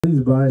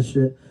Please buy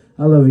shit.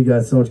 I love you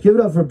guys so much. Give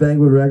it up for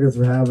Banquet Records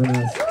for having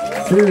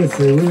us.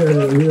 Seriously,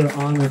 we are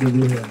honored to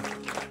be here.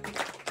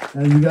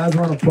 And if you guys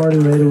want to party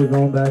later, we're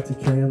going back to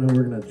Camden.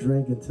 We're going to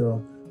drink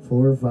until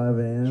 4 or 5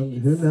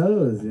 a.m. Who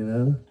knows, you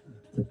know?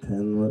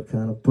 Depending what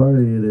kind of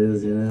party it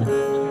is, you know?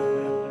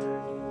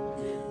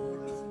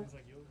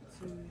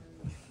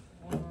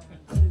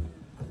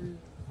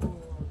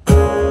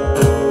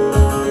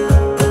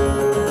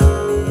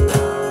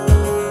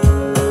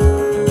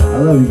 I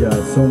love you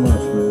guys so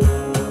much, man.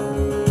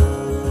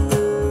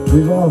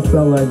 We've all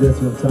felt like this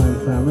from time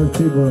to time. There's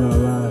people in our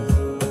lives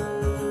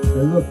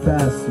that look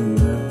past you, you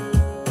know?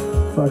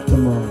 Fuck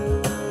them all.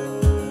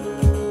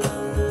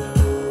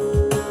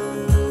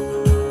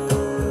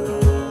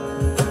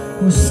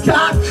 When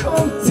sky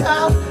come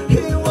down,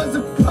 it was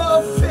a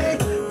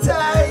perfect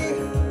day.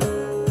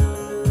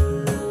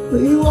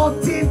 We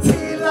walked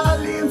into our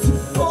limbs to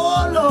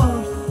fall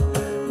off.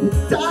 We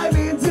dived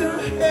into our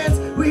heads,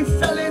 we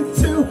fell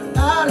into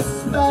outer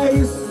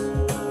space.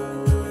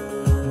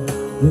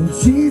 And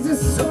Jesus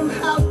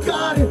somehow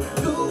got in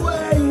the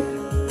way.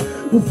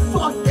 Well,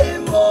 fuck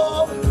them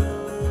all.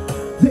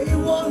 They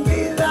want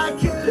me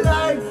like a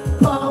light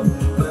bulb,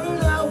 burn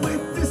out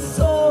with the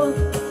sword,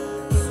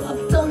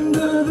 swept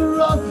under the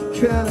rock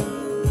cap.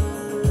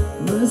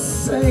 I'm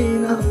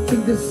insane, I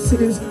think this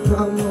is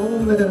my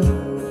moment.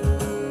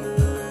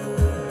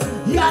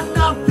 Yeah,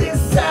 nothing's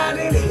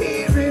standing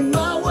here in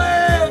my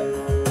way.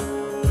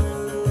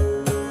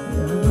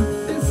 Yeah,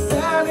 nothing's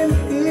standing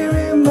here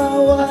in my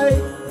way.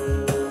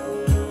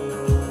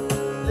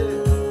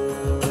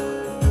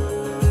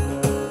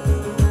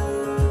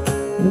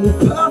 In the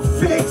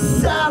perfect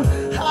sound,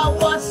 I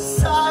watch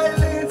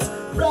silence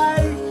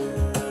break.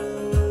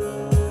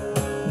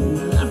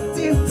 Left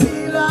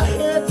until I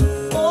had to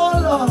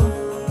fall off.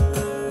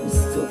 We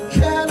still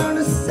can't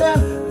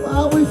understand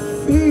why we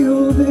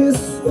feel this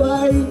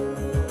way.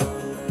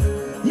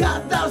 Yeah,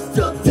 they're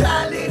still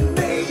telling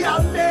me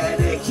I'm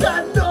manic,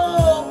 I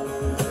know.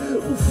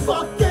 Well,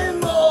 fuck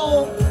them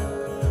all.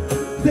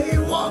 They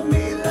want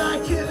me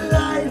like a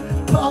light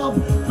bulb,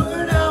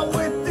 burn out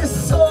with the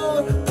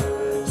sword,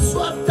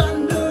 swept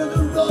under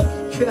the rock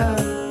cap.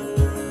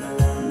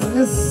 I'm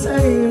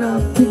insane, I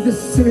think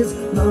this is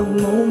my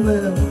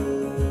moment.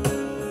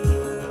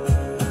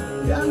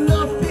 Yeah,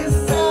 nothing's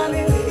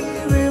standing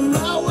here in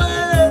my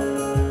way.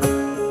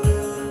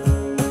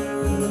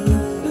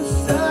 Nothing's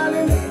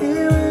standing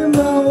here in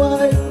my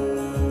way.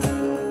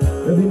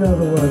 If you know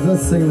the words,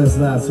 let's sing this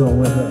last one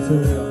with us. Here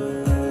we go.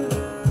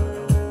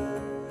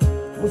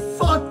 Well,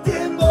 fuck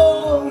them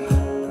all.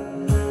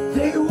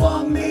 They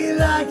want me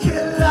like a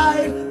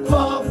light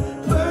bulb,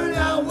 burn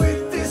out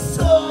with this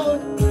sword,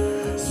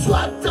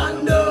 swept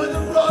under the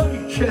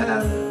rocket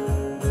cap.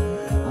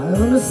 I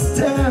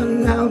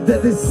understand now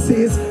that this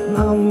is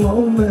my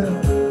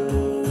moment.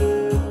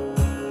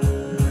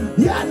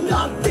 Yeah,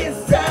 nothing's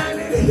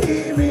standing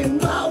here in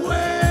my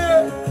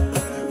way.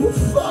 Well,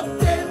 fuck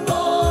them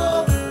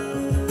all.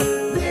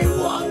 They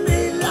want me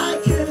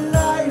like a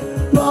light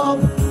bulb,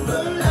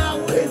 burn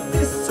out with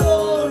this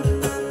sword,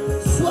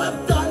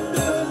 swept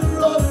under the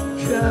rock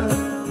cap.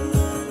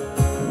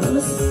 I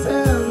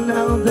understand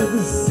now that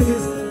this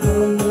is my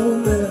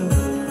moment.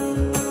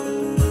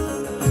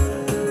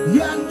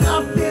 Yeah,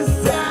 nothing's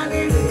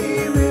standing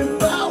here in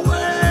my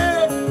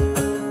way.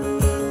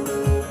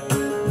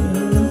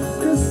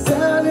 Nothing's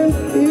standing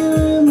here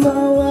in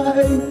my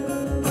way.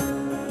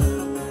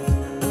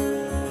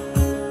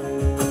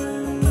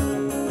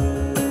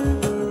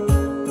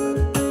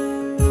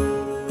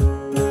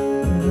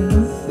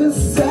 Nothing's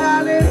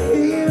standing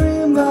here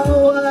in my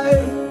way.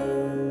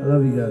 I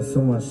love you guys so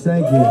much.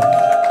 Thank you.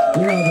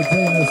 You're all the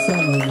day of the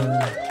summer, man.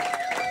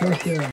 Fuck yeah.